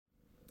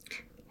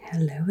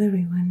Hello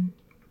everyone,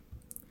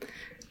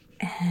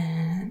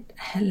 and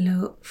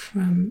hello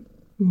from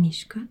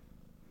Mishka.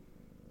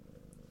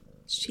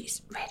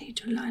 She's ready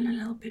to learn a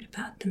little bit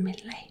about the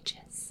Middle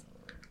Ages.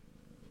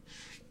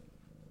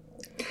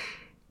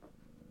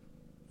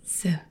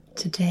 So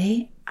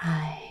today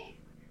I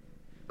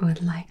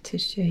would like to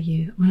show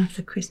you one of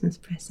the Christmas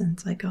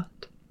presents I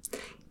got.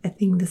 I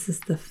think this is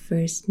the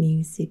first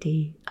new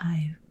CD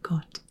I've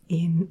got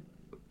in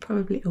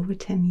probably over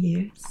 10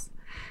 years.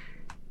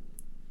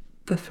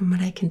 But from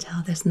what I can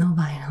tell, there's no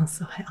vinyl,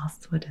 so I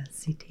asked for the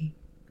CD.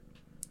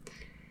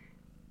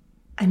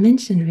 I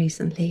mentioned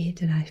recently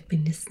that I've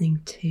been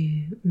listening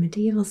to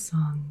medieval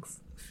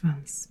songs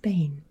from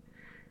Spain,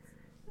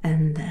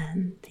 and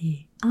then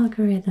the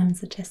algorithm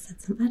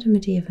suggested some other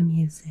medieval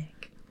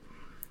music,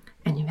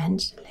 and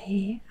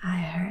eventually I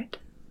heard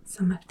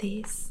some of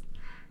these.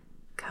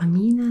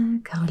 Carmina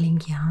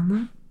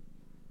Carolingiana,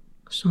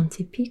 chant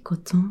typique au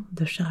temps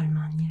de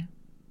Charlemagne.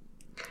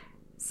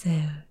 So,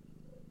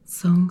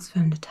 songs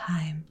from the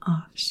time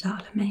of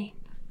Charlemagne.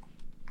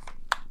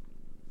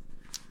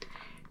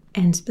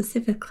 And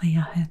specifically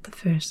I heard the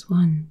first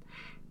one,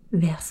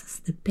 Versus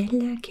de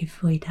bella che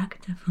foi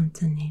dacta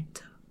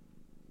fontaneto.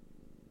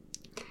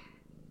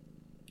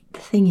 The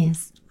thing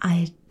is,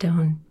 I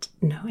don't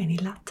know any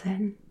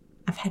Latin.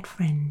 I've had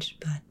French,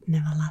 but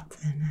never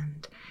Latin,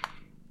 and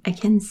I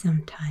can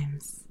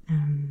sometimes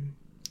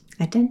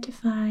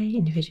identify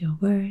individual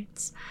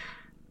words,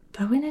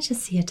 but when I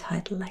just see a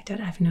title like that,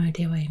 I have no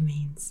idea what it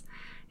means.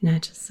 And I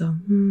just thought,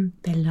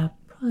 bella,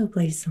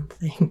 probably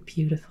something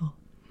beautiful.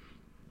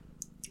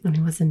 And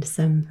it was in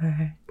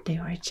December, they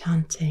were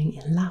chanting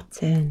in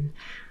Latin,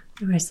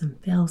 there were some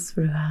bells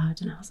throughout,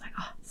 and I was like,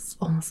 oh, it's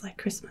almost like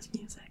Christmas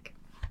music.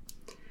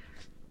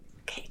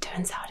 Okay,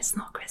 turns out it's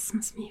not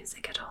Christmas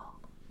music at all.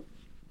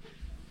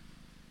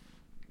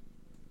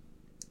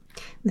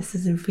 This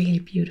is a really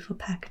beautiful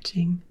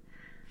packaging,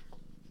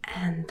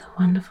 and the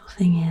wonderful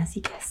thing is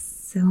you get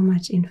so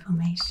much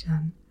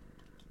information.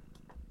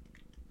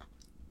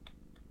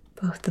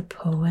 Both the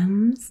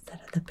poems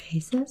that are the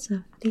basis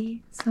of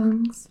the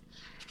songs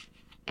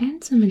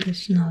and some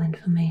additional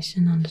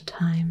information on the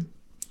time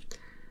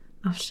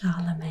of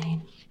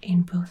Charlemagne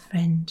in both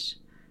French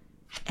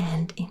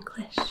and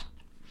English.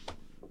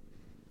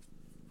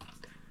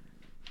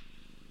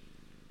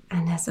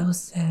 And there's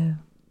also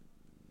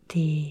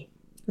the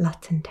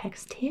Latin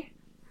text here,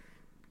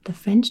 the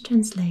French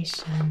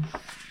translation,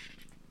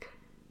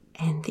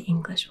 and the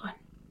English one.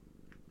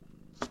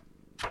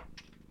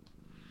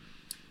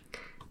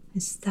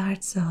 It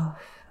starts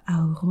off,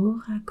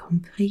 Aurora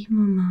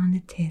comprimo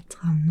mane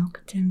tetram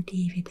noctem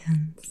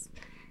dividens,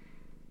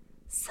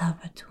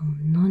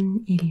 Sabbatum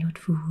non illud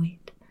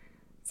fuit,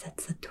 sed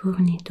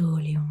Saturni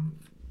dolium,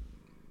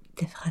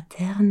 de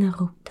fraterna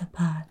rupta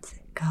pace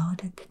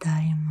gaudet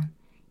daemon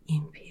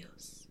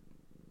impius.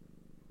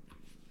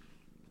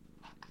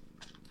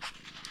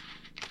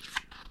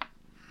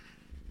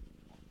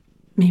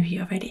 Maybe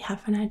you already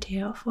have an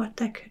idea of what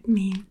that could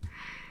mean,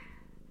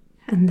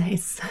 and that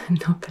is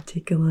not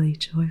particularly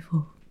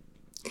joyful.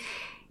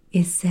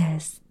 It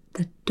says,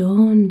 the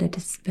dawn that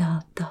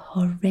dispelled the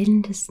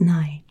horrendous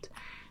night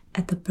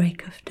at the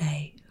break of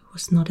day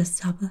was not a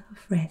Sabbath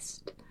of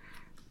rest,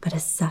 but a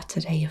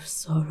Saturday of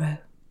sorrow.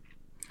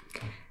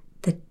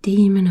 The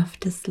demon of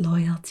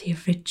disloyalty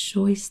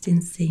rejoiced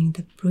in seeing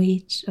the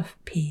breach of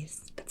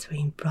peace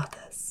between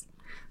brothers.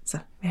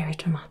 So very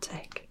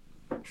dramatic.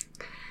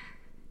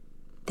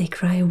 They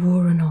cry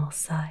war on all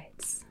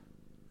sides.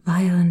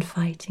 Violent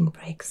fighting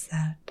breaks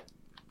out.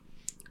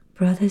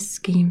 Brother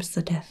schemes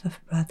the death of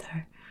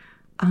brother.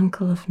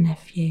 Uncle of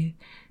nephew.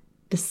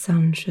 The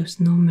son shows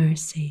no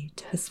mercy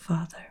to his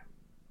father.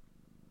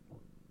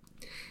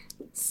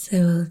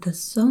 So the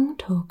song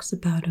talks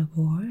about a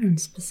war, and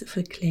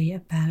specifically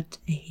about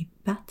a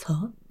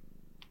battle.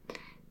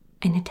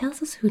 And it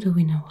tells us who the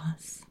winner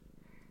was.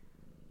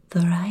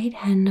 The right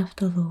hand of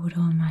the Lord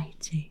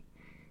Almighty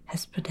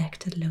has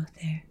protected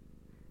Lothair.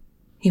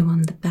 He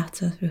won the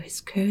battle through his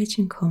courage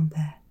in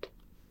combat.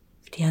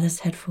 If the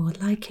others had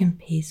fought like him,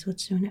 peace would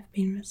soon have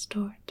been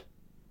restored.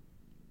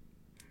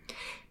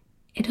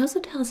 It also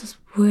tells us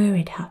where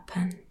it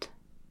happened.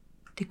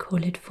 They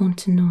call it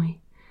Fontenoy,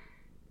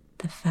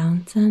 the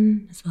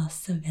fountain, as well as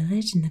the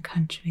village in the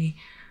country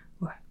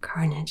where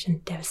carnage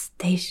and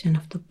devastation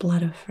of the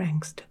blood of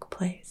Franks took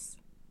place.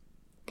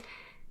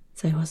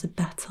 So it was a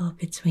battle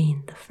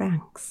between the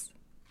Franks.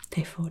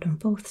 They fought on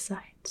both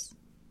sides.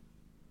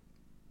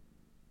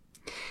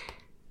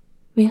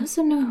 We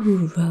also know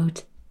who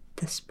wrote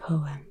this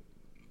poem.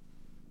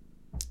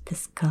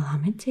 This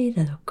calamity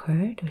that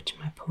occurred, which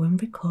my poem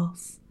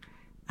recalls,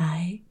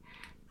 I,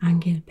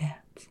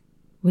 Angilbert,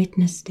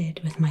 witnessed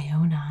it with my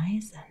own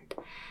eyes, and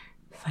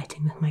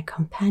fighting with my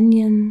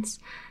companions,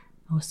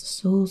 I was the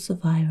sole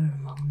survivor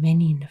among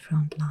many in the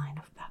front line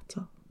of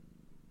battle.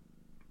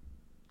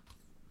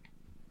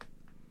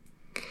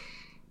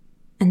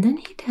 And then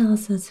he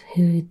tells us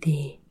who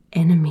the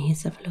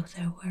enemies of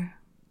Lothair were.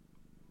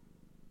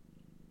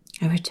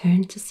 I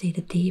returned to see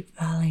the deep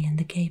valley and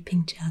the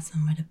gaping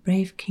chasm where the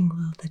brave King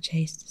Walter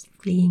chased his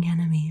fleeing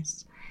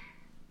enemies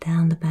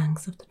down the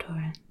banks of the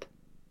torrent.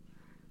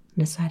 On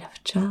the side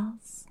of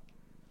Charles,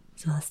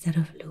 as well as that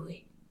of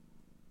Louis.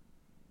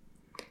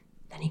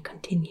 Then he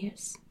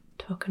continues,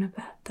 talking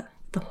about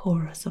the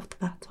horrors of the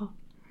battle.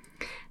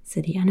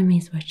 So the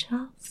enemies were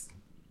Charles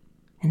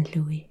and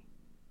Louis.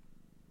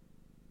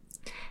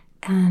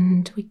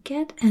 And we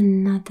get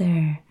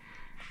another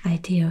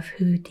idea of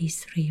who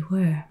these three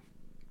were.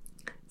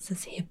 It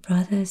says here,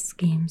 brother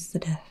schemes the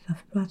death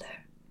of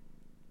brother.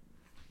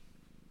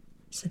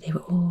 So they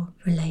were all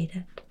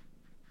related.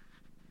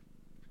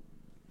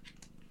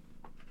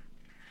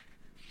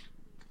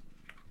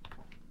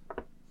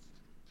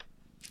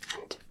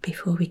 And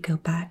before we go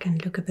back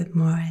and look a bit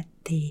more at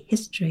the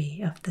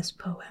history of this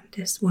poem,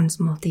 there's one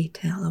small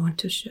detail I want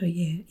to show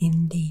you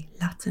in the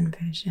Latin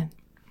version.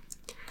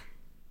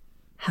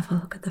 Have a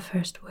look at the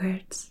first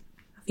words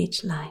of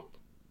each line.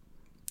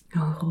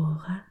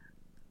 Aurora,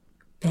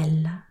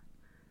 Bella,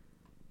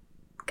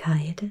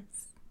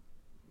 Caedes,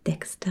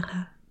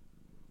 Dextera,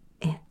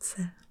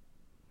 Eze,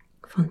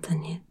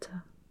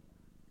 Fontaneto,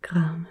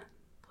 Gramen,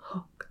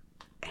 Rock,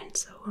 and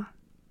so on.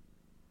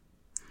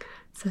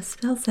 So it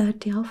spells out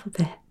the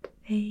alphabet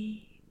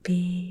A,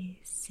 B,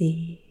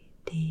 C,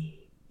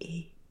 D,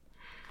 E,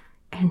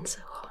 and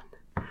so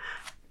on.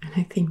 And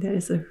I think that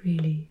is a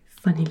really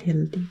funny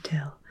little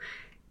detail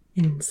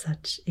in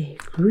such a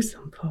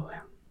gruesome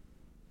poem.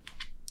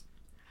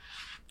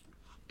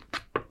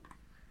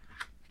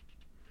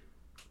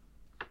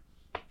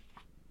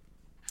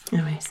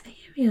 Alright, so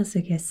here we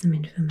also get some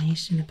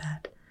information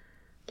about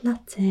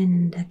Latin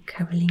and the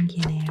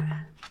Carolingian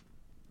era.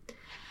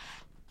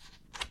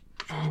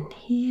 And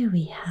here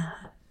we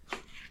have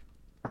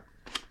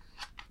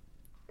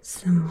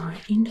some more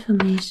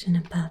information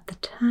about the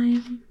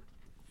time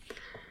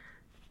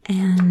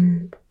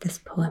and this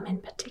poem in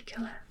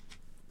particular.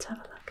 Let's have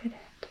a look at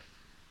it.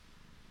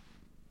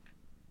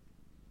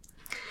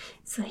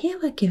 So here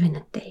we're given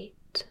a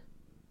date.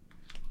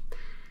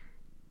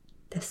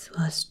 This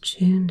was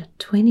June the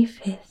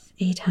 25th,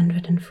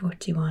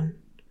 841,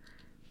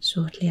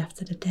 shortly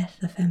after the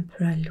death of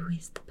Emperor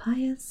Louis the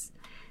Pious,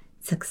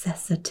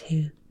 successor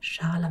to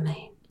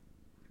Charlemagne.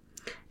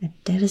 A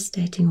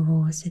devastating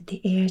war set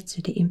the heir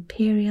to the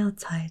imperial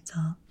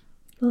title,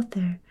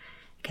 Lothar,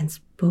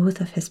 against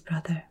both of his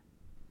brother,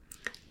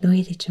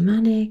 Louis the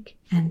Germanic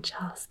and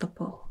Charles the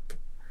Bold.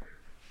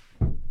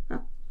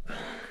 Oh.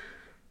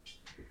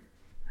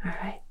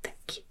 Alright, the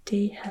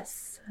kitty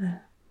has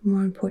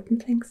more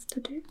important things to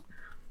do.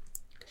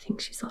 I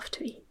think she's off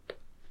to eat.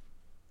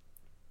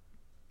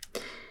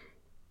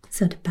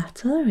 So the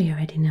battle, we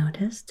already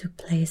noticed, took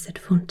place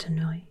at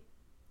Fontenoy.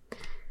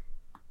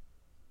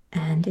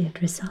 And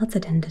it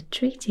resulted in the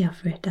Treaty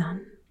of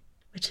Verdun,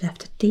 which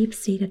left a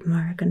deep-seated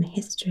mark on the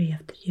history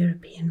of the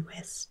European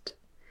West.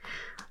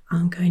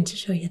 I'm going to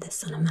show you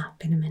this on a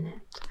map in a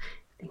minute.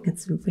 I think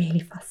it's a really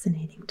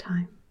fascinating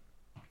time.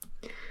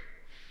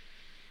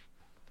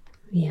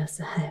 We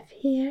also have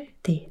here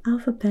the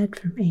alphabet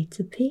from A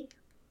to P.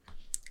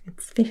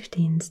 It's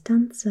 15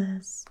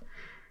 stanzas,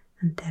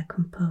 and they're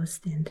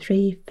composed in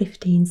 3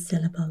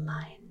 15-syllable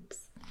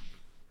lines.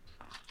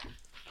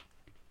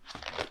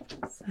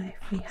 So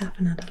if we have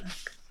another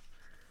look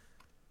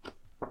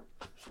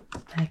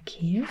back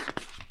here,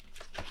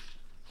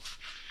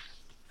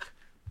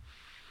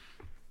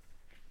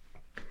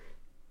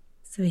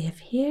 so we have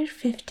here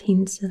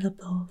 15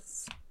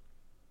 syllables,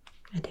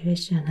 a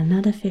division,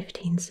 another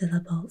 15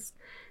 syllables,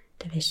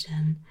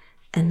 division,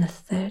 and a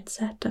third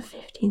set of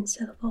 15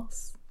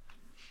 syllables,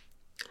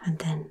 and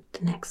then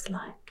the next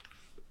line.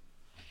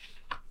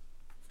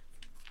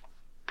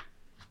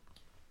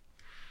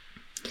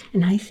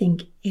 And I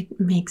think it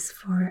makes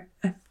for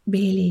a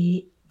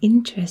really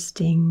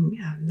interesting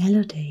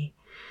melody.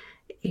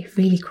 It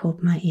really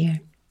caught my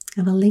ear.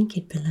 I will link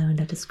it below in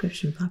the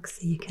description box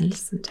so you can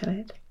listen to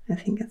it. I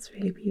think it's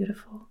really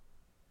beautiful.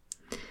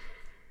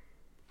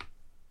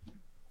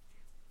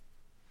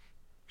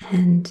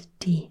 And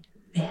the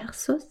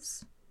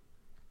versus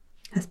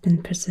has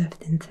been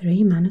preserved in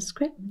 3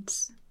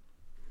 manuscripts.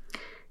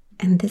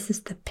 And this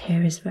is the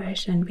Paris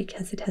version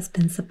because it has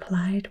been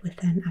supplied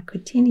with an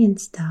Aquitanian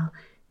style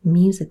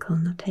musical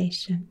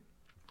notation.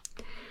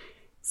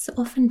 So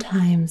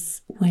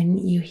oftentimes when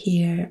you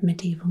hear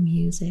medieval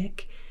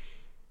music,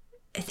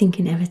 I think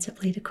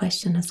inevitably the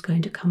question that's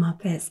going to come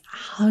up is,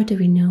 how do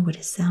we know what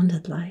it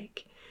sounded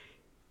like?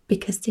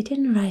 Because they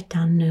didn't write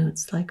down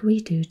notes like we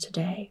do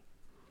today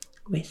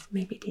with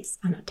maybe these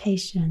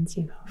annotations,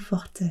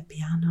 forte,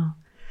 piano.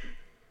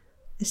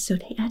 So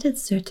they added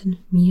certain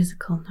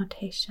musical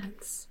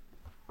notations.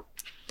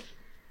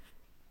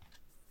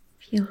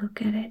 If you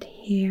look at it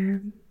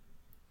here,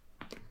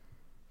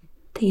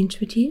 they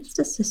introduced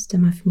a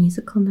system of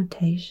musical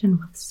notation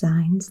with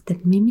signs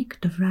that mimic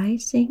the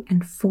rising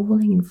and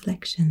falling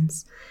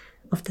inflections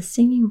of the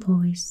singing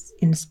voice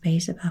in the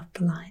space above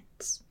the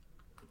lines.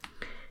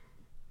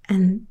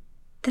 And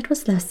that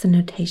was less the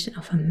notation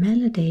of a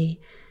melody,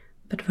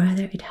 but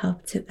rather it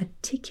helped to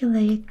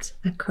articulate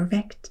a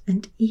correct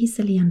and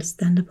easily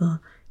understandable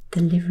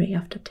delivery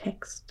of the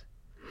text.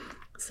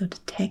 So the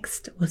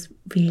text was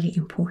really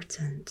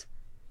important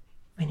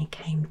when it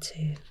came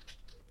to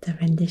the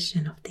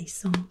rendition of these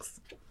songs.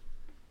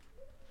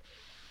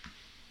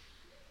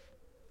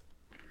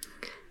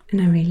 And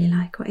I really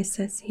like what it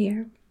says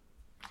here.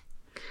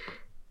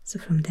 So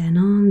from then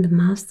on, the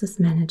masters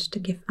managed to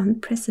give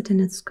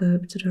unprecedented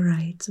scope to the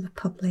rites of a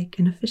public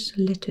and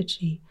official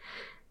liturgy,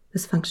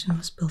 whose function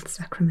was both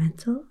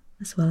sacramental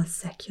as well as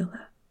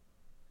secular.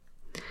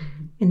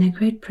 In their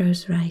great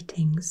prose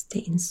writings,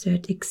 they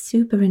insert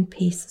exuberant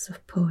pieces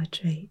of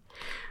poetry,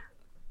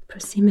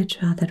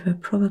 prosimetra that were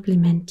probably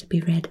meant to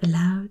be read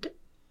aloud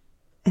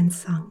and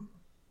sung.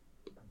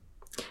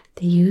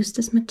 They used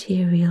as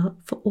material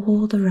for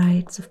all the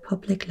rites of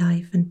public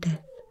life and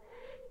death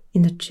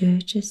in the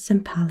churches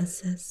and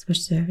palaces where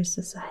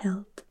services are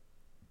held.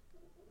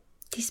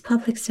 These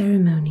public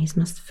ceremonies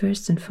must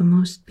first and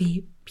foremost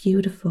be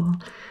beautiful,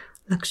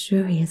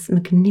 luxurious,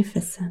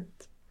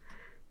 magnificent.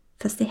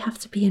 Thus they have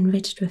to be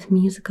enriched with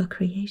musical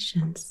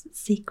creations,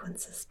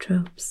 sequences,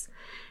 tropes,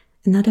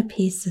 and other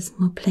pieces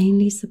more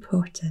plainly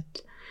supported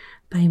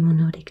by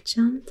monodic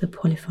chant or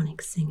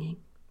polyphonic singing.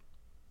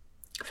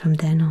 From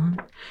then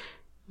on,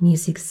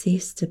 music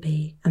ceased to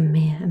be a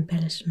mere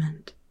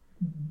embellishment.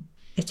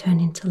 It turned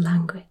into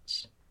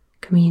language,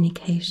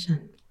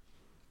 communication.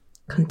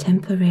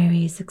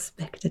 Contemporaries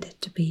expected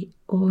it to be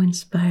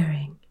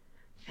awe-inspiring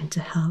and to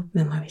help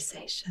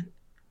memorization.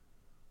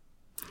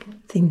 I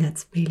think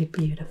that's really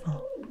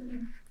beautiful.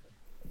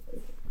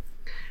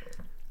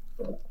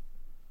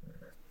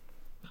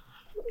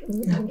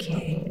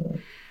 Okay,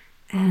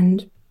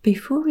 and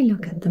before we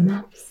look at the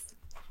maps,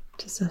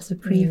 just also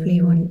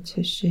briefly want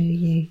to show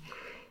you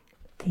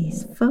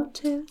these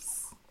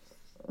photos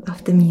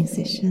of the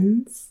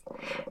musicians.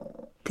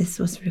 This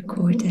was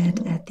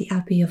recorded at the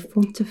Abbey of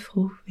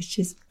Fontevraud, which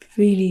is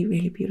really,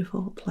 really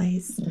beautiful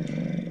place.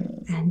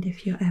 And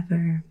if you're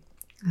ever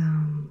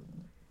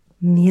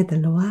near the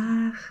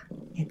Loire,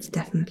 it's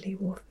definitely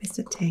worth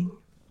visiting.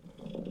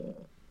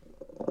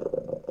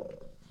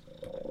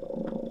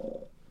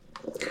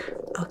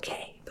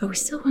 Okay, but we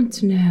still want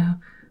to know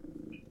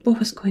what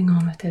was going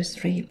on with those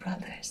three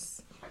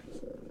brothers.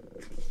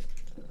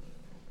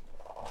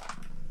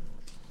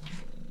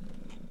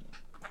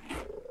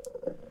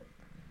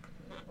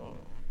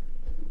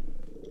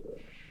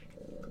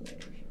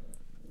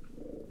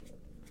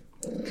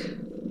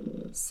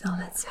 So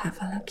let's have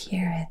a look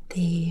here at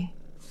the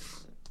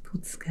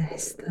Putzke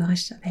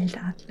Historische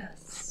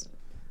Weltatlas.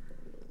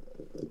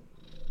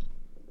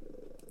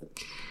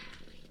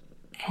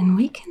 And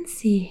we can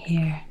see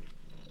here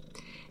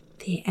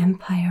the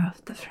Empire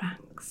of the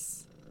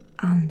Franks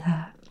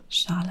under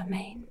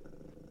Charlemagne.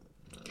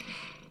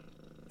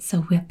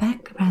 So we're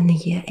back around the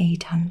year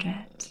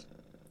 800.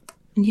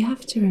 And you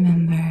have to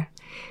remember,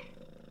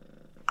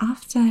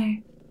 after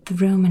the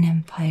Roman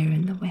Empire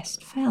in the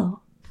West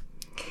fell,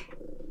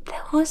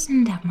 there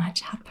wasn't that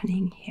much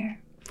happening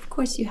here. Of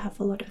course, you have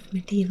a lot of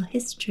medieval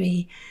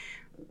history,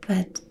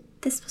 but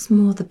this was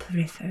more the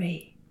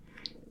periphery.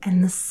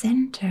 And the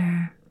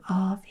center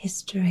of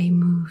history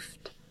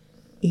moved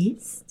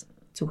east,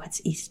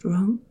 towards East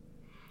Rome,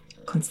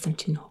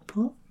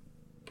 Constantinople.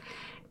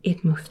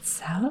 It moved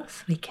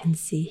south. We can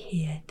see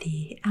here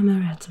the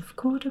Emirate of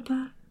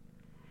Cordoba.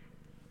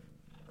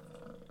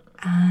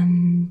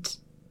 And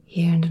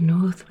here in the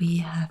north we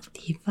have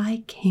the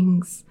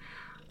Vikings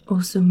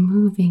also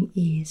moving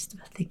east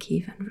with the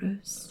Kievan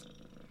Rus.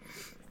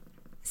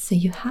 So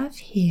you have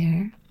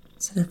here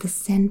sort of the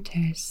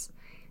centers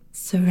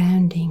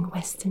surrounding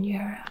Western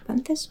Europe,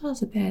 and this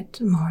was a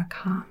bit more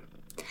calm.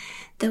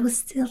 There was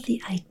still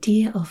the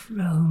idea of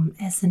Rome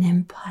as an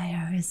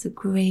empire, as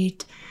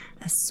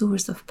a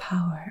source of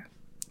power.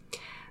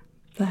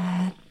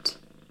 But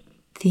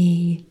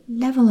the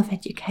level of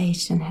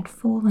education had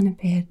fallen a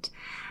bit,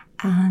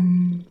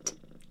 and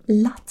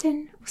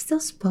Latin was still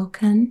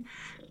spoken,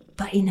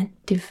 but in a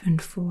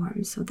different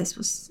form. So this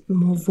was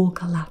more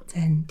vocal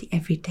Latin, the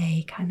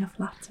everyday kind of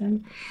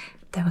Latin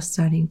that was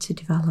starting to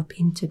develop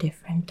into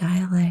different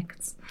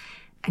dialects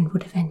and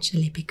would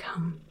eventually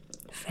become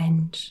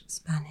French,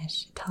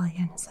 Spanish,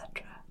 Italian,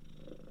 etc.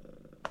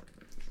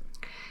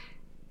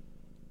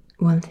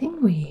 One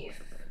thing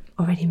we've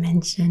already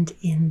mentioned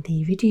in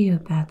the video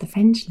about the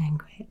French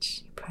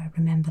language, you probably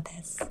remember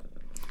this,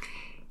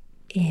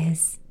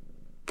 is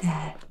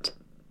that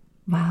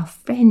while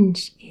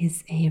French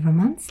is a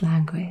Romance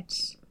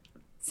language,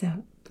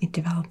 so it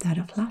developed out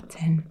of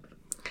Latin,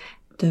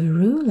 the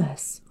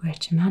rulers were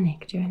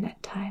Germanic during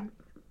that time.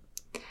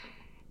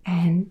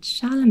 And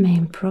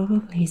Charlemagne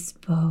probably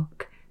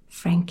spoke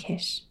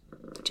Frankish,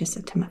 which is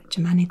a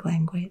Germanic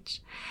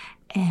language,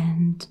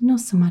 and not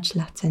so much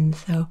Latin,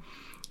 though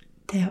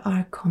there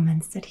are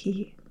comments that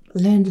he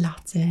learned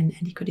Latin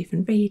and he could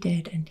even read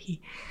it and he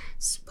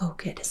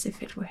spoke it as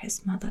if it were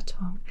his mother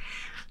tongue.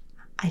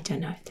 I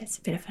don't know if that's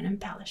a bit of an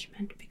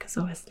embellishment, because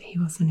obviously he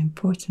was an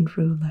important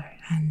ruler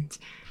and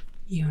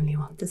You only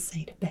want to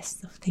say the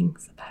best of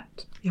things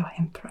about your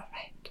emperor,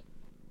 right?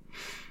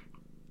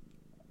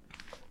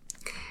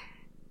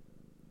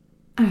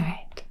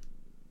 Alright.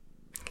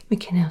 We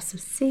can also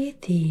see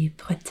the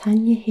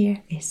Bretagne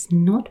here is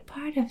not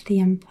part of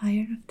the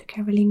empire of the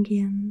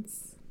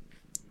Carolingians.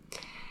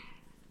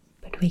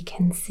 But we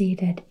can see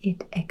that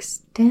it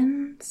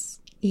extends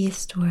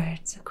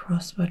eastwards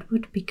across what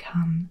would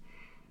become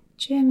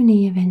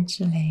Germany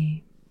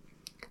eventually.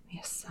 We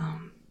have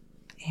some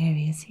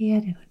areas here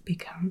that would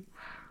become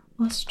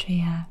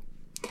Austria,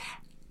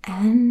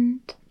 and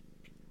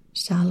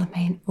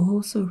Charlemagne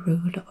also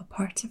ruled over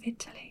parts of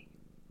Italy.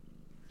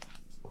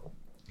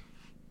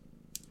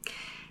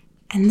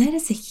 And that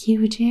is a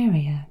huge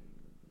area.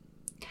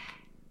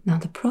 Now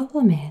the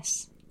problem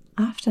is,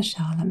 after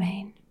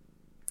Charlemagne,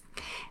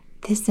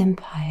 this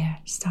empire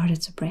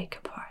started to break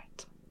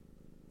apart.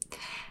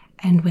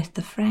 And with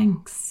the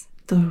Franks,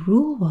 the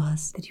rule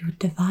was that you would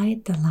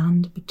divide the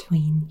land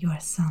between your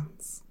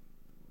sons.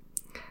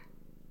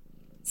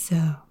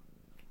 So,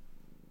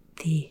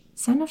 the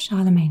son of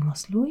Charlemagne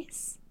was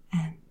Louis,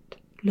 and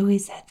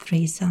Louis had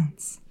 3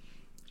 sons.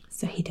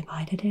 So he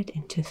divided it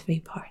into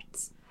 3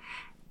 parts.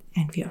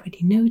 And we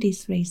already know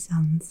these 3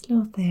 sons,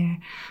 Lothair,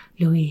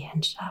 Louis,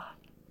 and Charles.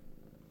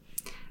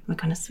 We're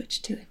going to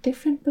switch to a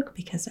different book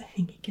because I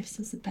think it gives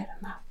us a better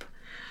map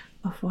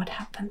of what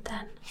happened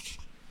then.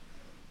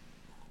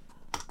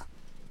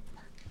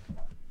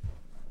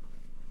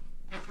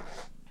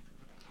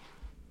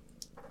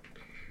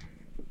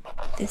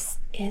 This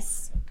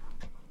is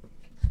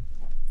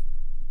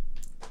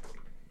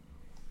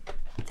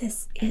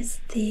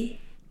the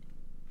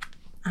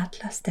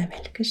Atlas der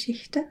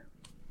Weltgeschichte.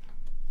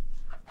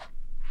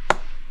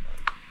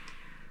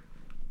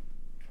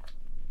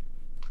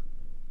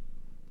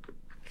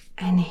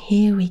 And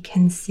here we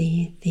can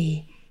see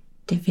the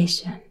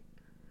division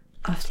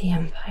of the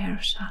Empire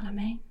of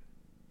Charlemagne.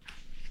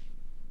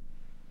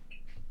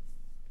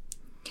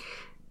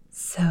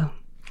 So,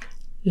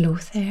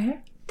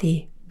 Lothair,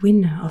 the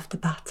winner of the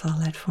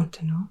battle at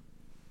Fontenoy,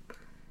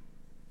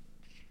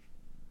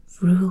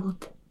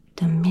 ruled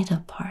the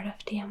middle part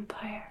of the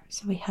empire.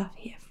 So we have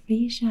here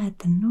Frisia at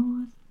the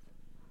north.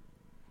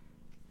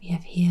 We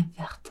have here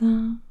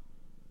Verdun,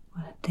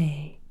 where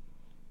they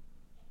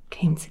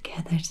came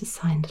together to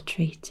sign the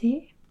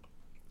treaty.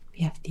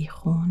 We have the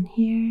Rhône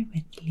here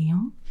with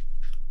Lyon.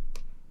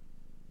 The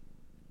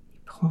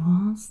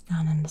Provence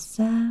down in the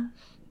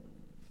south.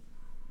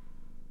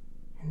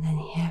 And then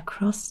here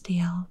across the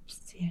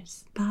Alps,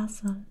 here's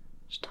Basel,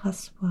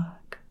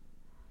 Strasbourg,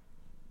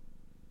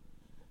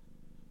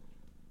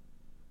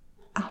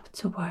 up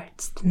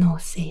towards the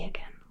North Sea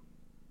again.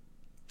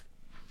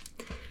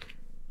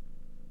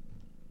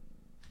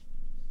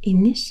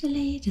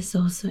 Initially, this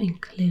also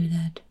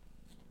included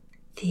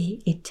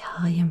the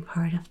Italian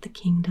part of the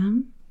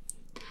kingdom,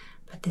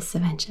 but this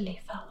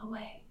eventually fell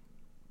away.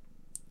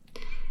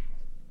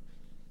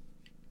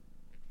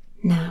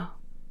 Now,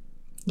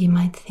 you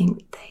might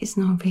think that is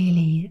not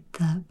really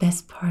the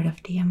best part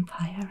of the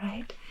empire,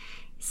 right?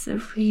 It's a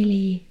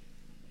really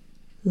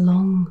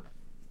long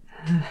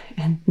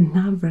and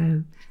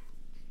narrow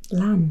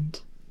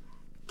land.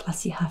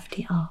 Plus you have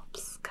the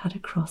Alps cut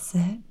across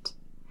it,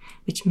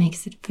 which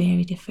makes it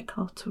very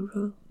difficult to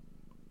rule.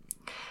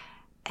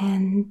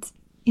 And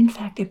in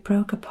fact, it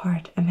broke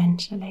apart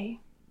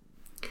eventually.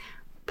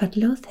 But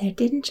Lothair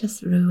didn't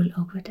just rule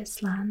over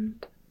this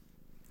land.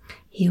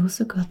 He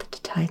also got the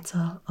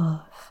title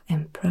of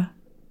emperor,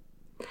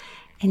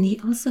 and he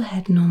also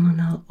had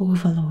nominal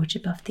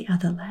overlordship of the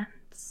other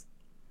lands.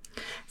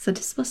 So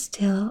this was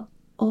still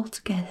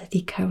altogether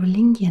the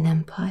Carolingian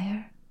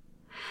Empire,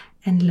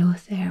 and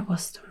Lothair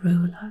was the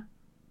ruler.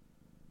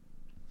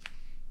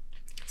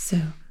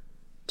 So,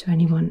 to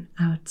anyone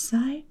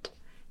outside,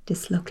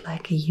 this looked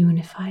like a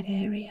unified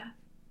area.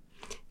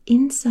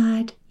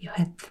 Inside, you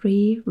had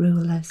 3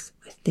 rulers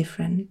with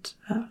different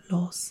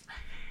laws,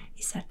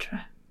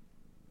 etc.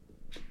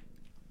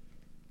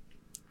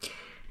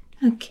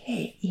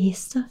 Okay,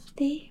 east of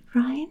the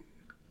Rhine,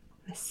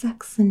 with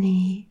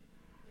Saxony,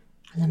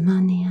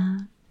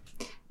 Alemannia,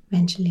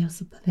 eventually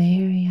also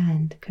Bavaria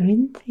and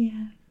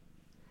Carinthia.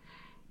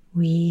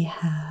 We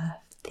have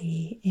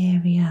the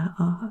area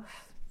of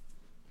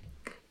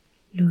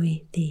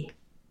Louis the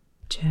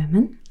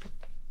German,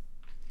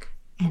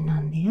 and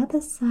on the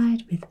other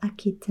side with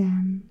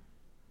Aquitaine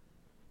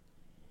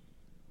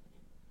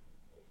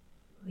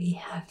we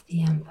have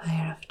the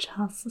Empire of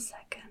Charles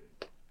II.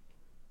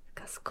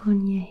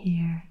 Gascogne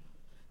here,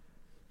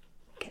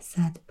 like I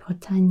said,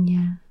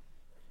 Bretagne,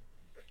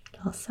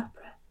 all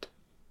separate.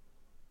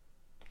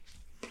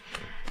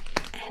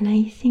 And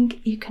I think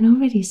you can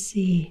already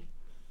see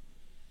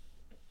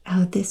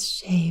how this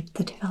shaped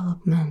the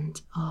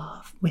development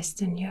of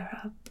Western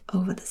Europe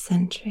over the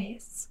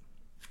centuries.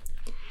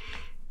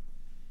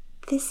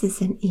 This is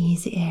an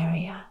easy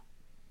area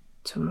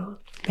to rule,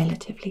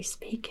 relatively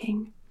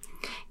speaking.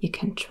 You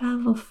can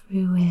travel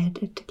through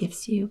it, it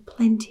gives you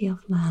plenty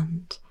of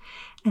land,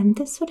 and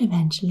this would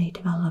eventually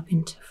develop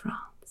into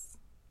France.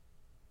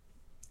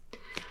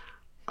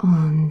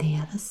 On the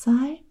other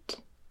side,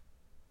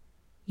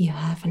 you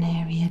have an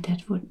area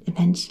that would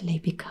eventually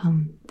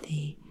become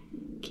the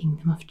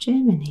Kingdom of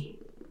Germany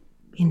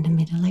in the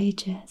Middle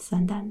Ages,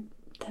 and then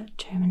the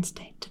German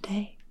state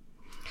today,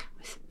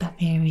 with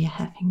Bavaria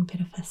having a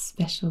bit of a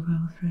special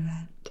role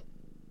throughout.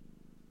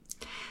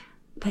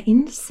 But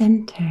in the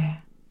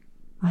center,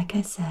 like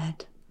I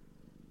said,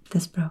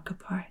 this broke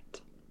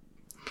apart.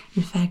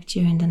 In fact,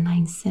 during the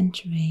 9th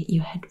century,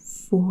 you had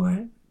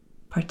 4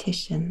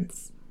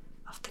 partitions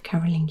of the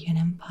Carolingian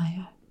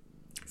Empire.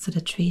 So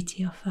the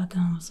Treaty of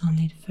Verdun was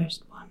only the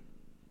first one.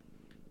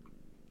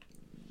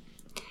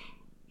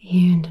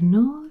 Here in the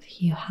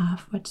north, you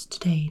have what's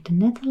today the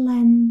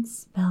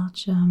Netherlands,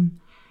 Belgium,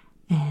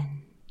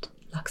 and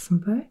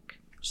Luxembourg,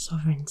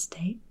 sovereign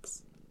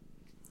states.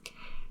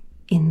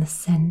 In the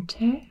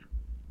center,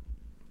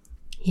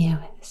 here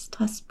with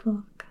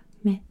Strasbourg,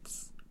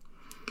 Metz,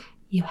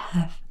 you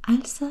have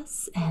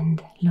Alsace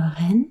and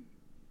Lorraine,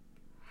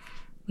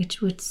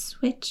 which would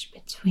switch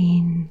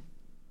between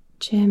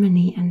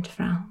Germany and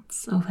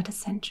France over the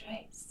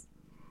centuries.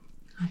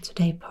 Are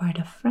today part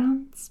of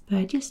France,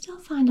 but you still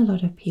find a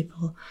lot of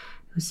people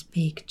who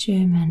speak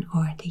German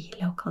or the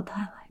local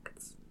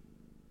dialects.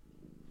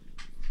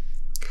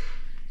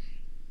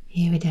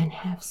 Here we then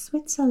have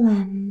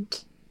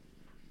Switzerland,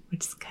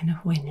 which is kind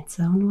of went its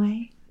own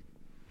way.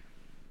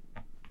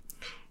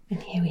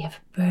 And here we have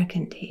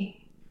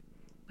Burgundy,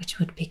 which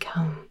would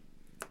become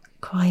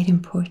quite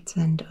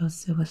important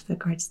also with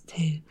regards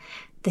to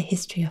the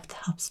history of the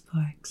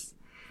Habsburgs.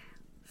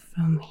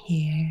 From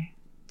here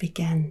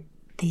began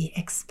the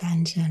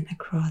expansion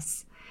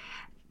across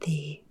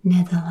the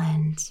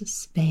Netherlands,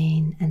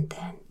 Spain, and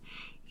then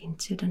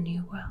into the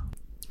New World.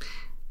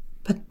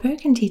 But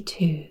Burgundy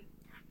too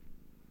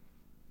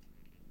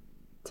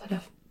sort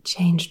of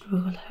changed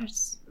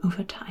rulers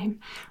over time.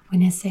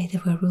 When I say they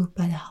were ruled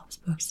by the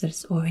Habsburgs,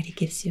 this already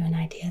gives you an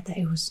idea that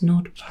it was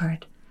not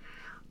part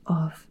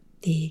of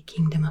the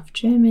Kingdom of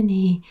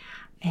Germany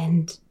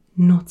and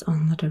not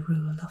under the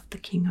rule of the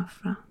King of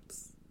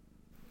France.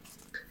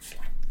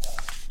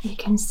 You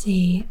can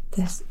see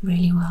this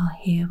really well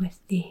here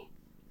with the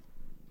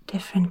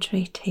different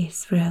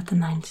treaties throughout the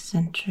 9th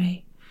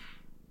century.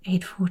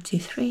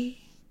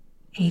 843,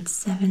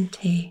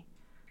 870,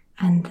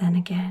 and then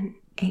again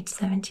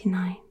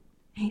 879,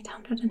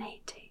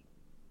 880.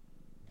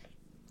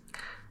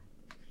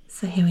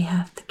 So here we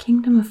have the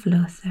Kingdom of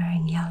Luther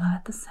in yellow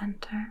at the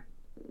center.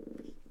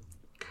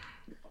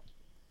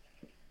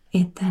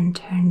 It then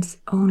turns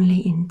only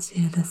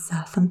into the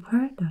southern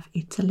part of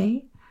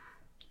Italy,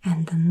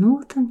 and the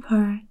northern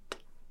part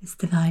is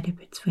divided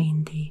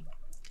between the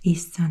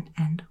eastern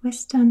and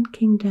western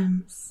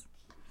kingdoms.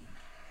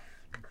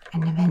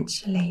 And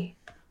eventually,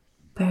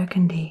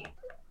 Burgundy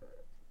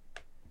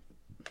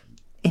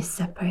is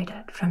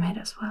separated from it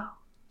as well.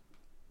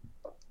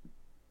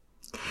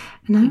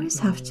 And I always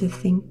have to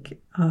think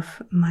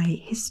of my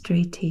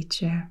history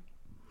teacher,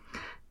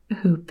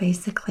 who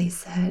basically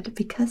said,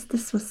 because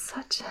this was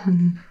such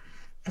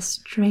a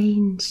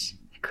strange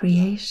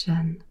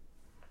creation,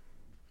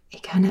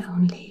 it kind of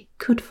only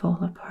could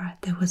fall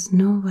apart. There was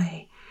no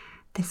way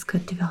this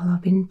could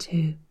develop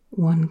into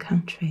one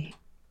country.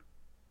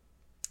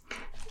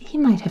 He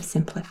might have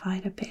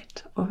simplified a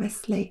bit,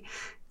 obviously,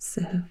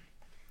 so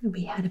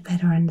we had a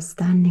better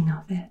understanding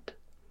of it.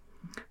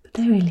 But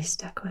that really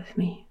stuck with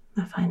me.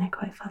 I find it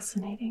quite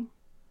fascinating.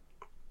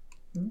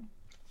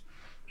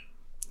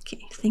 Okay,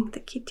 I think the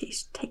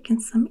kitty's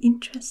taken some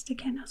interest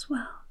again as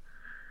well.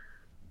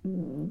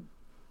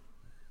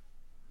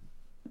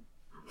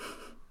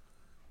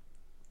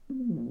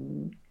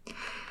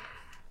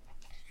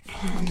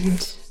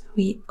 And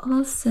we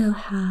also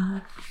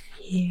have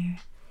here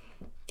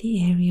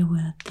the area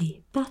where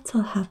the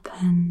battle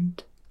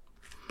happened.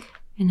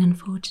 And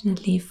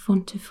unfortunately,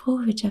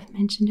 Fontevraud, which I've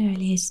mentioned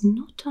earlier, is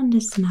not on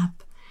this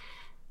map,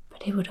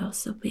 but it would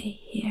also be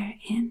here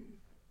in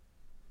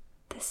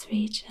this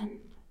region.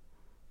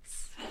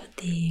 So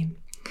the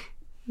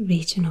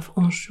region of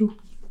Anjou.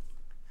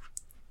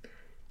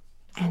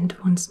 And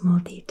one small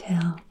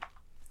detail,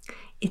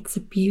 it's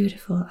a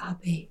beautiful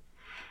abbey,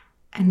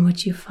 and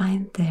what you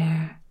find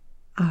there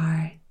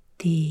are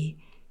the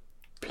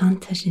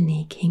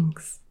Plantagenet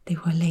kings. They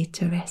were laid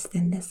to rest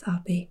in this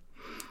abbey,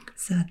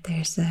 so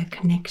there's a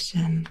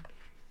connection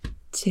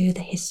to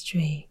the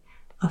history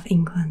of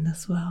England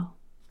as well.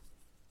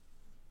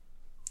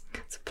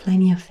 So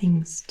plenty of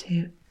things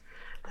to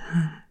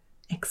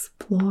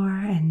explore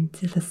and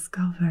to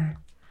discover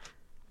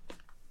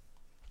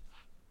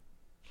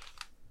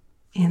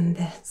in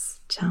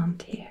this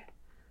chant here.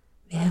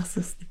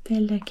 Versus de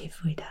pelle che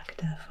voi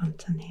dacta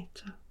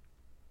fontaneto.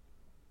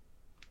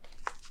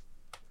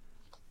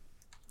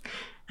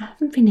 I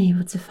haven't been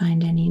able to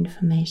find any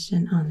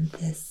information on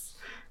this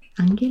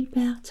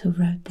Angilbert who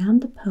wrote down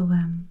the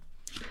poem,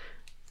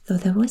 though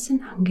there was an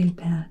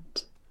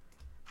Angilbert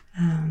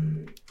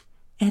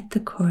at the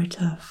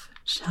court of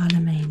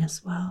Charlemagne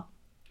as well,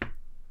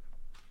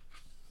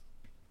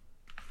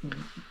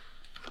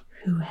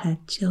 who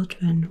had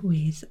children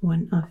with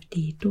one of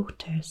the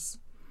daughters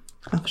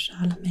of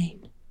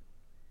Charlemagne.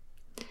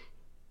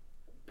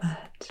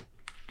 But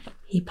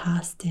he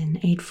passed in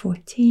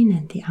 814,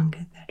 and the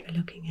uncle that we're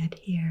looking at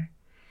here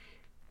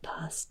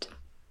passed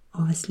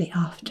obviously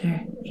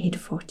after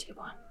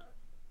 841.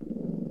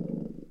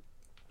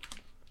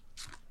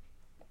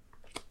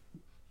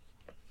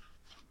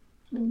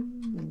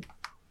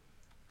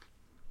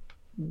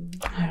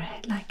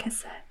 Alright, like I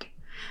said,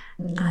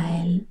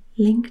 I'll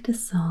link the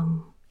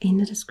song in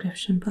the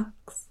description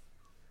box.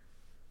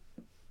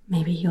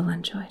 Maybe you'll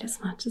enjoy it as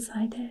much as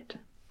I did.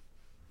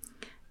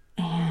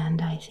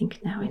 And I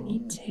think now I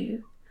need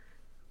to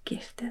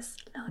give this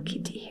little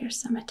kitty here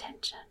some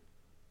attention.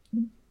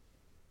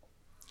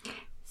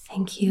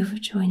 Thank you for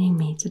joining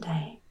me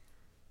today,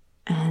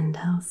 and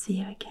I'll see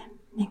you again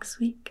next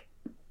week.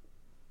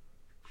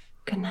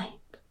 Good night.